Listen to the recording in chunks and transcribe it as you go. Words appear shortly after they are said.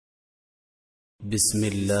بسم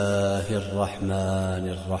الله الرحمن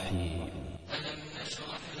الرحيم. ألم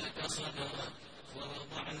نشرح لك صدرك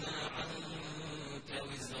ووضعنا عنك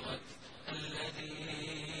وزرك الذي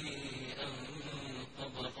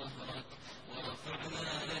أنقض ظهرك ورفعنا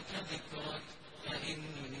لك ذكرك فإن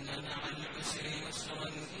مع العسر يسرا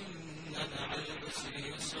إن مع العسر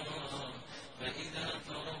يسرا فإذا